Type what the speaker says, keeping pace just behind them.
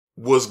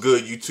What's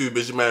good, YouTube?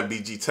 It's your man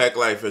BG Tech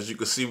Life. As you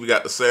can see, we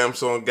got the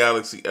Samsung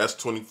Galaxy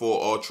S24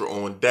 Ultra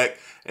on deck,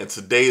 and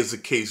today is a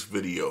case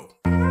video.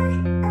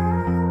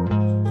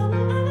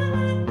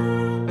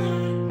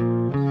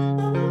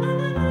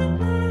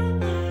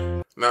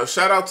 Now,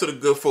 shout out to the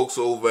good folks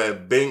over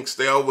at Benks.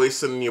 They always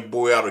sending your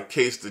boy out a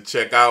case to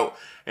check out.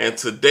 And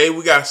today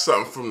we got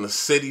something from the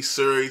City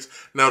series.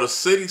 Now, the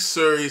City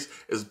series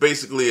is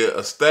basically an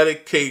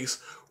aesthetic case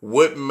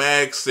with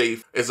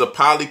MagSafe. It's a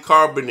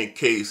polycarbonate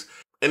case,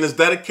 and it's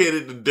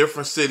dedicated to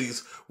different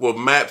cities with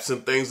maps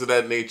and things of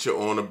that nature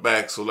on the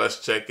back. So let's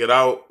check it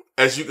out.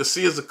 As you can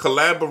see, it's a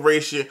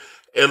collaboration,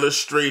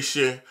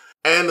 illustration,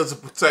 and it's a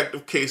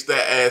protective case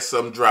that adds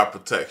some drop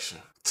protection.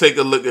 Take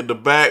a look at the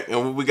back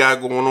and what we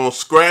got going on.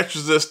 Scratch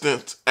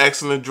resistance,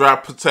 excellent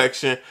drop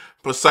protection,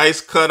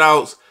 precise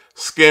cutouts,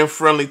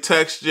 skin-friendly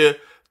texture,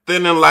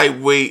 thin and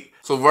lightweight.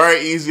 So very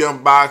easy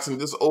unboxing.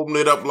 Just open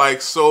it up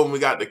like so, and we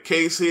got the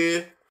case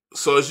here.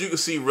 So as you can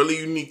see,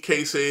 really unique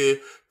case here.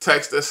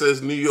 Text that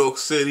says New York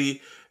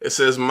City. It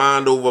says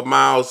mind over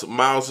miles,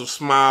 miles of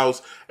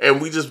smiles.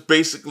 And we just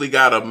basically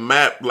got a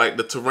map like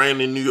the terrain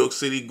in New York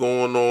City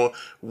going on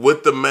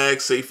with the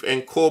MagSafe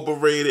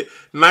incorporated.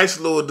 Nice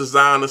little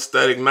design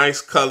aesthetic, nice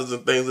colors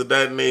and things of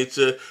that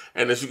nature.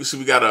 And as you can see,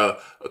 we got a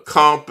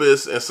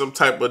compass and some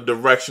type of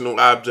directional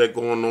object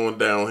going on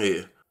down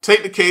here.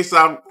 Take the case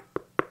out.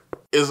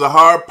 It's a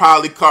hard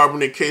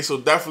polycarbonate case, so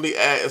definitely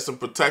add some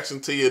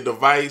protection to your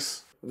device.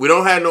 We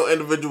don't have no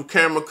individual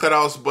camera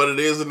cutouts, but it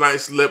is a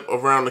nice lip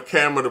around the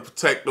camera to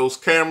protect those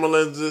camera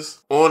lenses.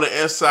 On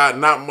the inside,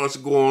 not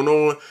much going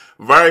on.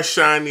 Very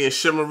shiny and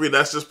shimmery.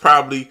 That's just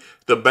probably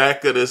the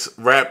back of this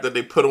wrap that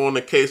they put on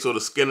the case, or the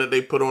skin that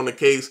they put on the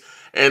case.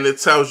 And it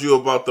tells you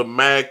about the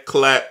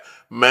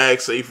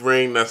MagSafe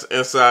ring that's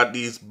inside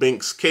these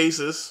Benks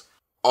cases.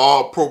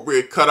 All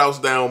appropriate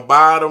cutouts down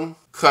bottom,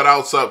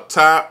 cutouts up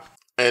top.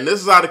 And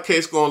this is how the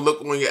case going to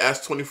look on your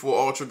S24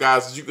 Ultra,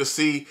 guys. As you can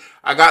see,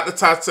 I got the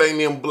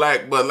titanium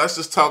black, but let's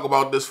just talk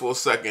about this for a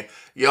second.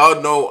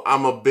 Y'all know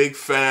I'm a big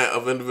fan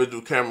of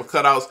individual camera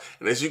cutouts.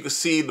 And as you can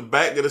see, the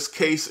back of this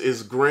case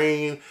is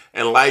green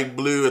and light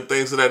blue and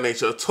things of that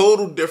nature. A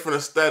total different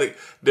aesthetic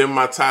than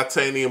my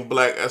titanium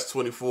black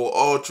S24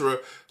 Ultra.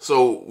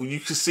 So you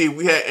can see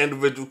we had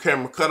individual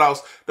camera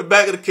cutouts. The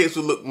back of the case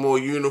would look more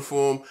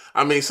uniform.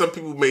 I mean, some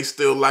people may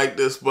still like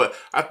this, but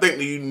I think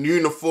the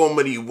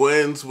uniformity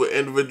wins with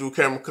individual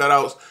camera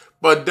cutouts.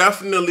 But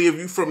definitely, if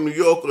you're from New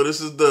York, or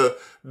this is the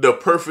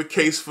perfect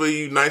case for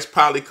you. Nice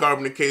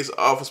polycarbonate case,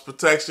 offers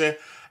protection.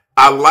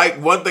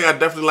 One thing I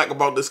definitely like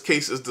about this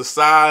case is the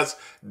size.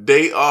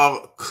 They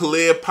are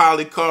clear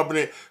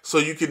polycarbonate, so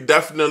you can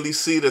definitely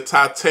see the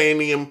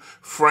titanium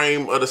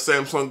frame of the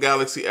Samsung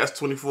Galaxy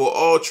S24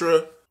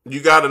 Ultra.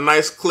 You got a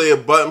nice clear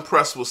button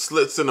press with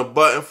slits in the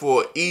button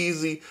for an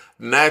easy,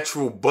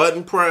 natural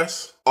button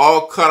press.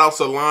 All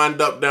cutouts are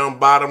lined up down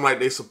bottom like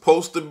they're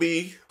supposed to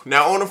be.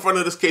 Now, on the front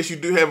of this case, you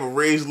do have a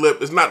raised lip.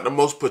 It's not the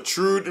most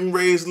protruding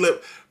raised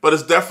lip, but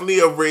it's definitely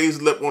a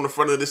raised lip on the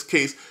front of this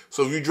case.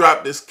 So if you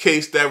drop this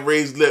case, that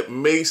raised lip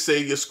may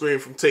save your screen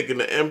from taking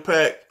the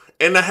impact.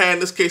 In the hand,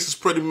 this case is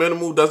pretty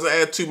minimal. Doesn't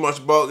add too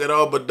much bulk at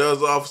all, but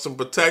does offer some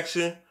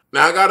protection.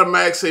 Now, I got a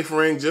MagSafe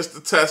ring just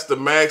to test the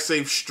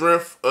MagSafe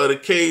strength of the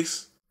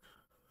case.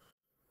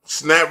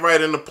 Snap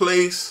right into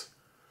place.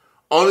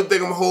 Only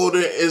thing I'm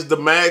holding is the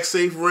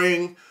MagSafe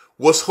ring.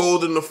 What's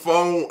holding the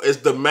phone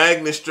is the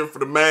magnet strip for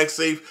the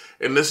MagSafe,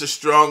 and this is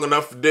strong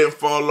enough. It didn't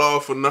fall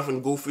off or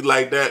nothing goofy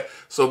like that.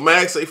 So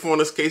MagSafe on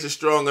this case is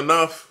strong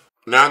enough.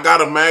 Now I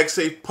got a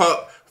MagSafe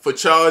puck for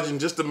charging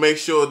just to make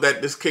sure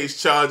that this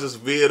case charges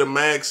via the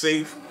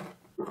MagSafe.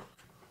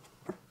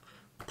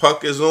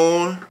 Puck is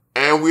on,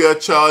 and we are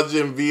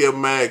charging via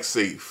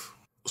MagSafe.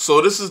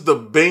 So this is the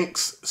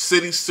Benks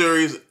City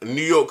Series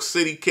New York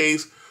City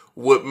case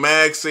with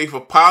MagSafe, a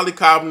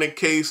polycarbonate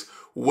case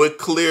with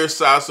clear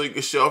sides so you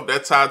can show off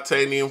that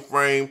titanium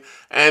frame.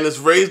 And it's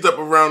raised up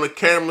around the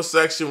camera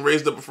section,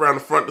 raised up around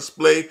the front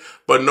display,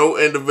 but no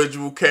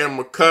individual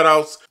camera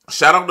cutouts.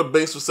 Shout out to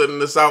Benks for sending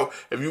this out.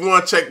 If you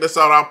want to check this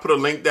out, I'll put a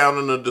link down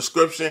in the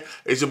description.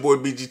 It's your boy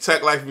BG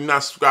Tech Life. If you're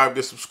not subscribed,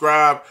 get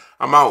subscribed.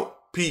 I'm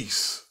out.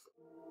 Peace.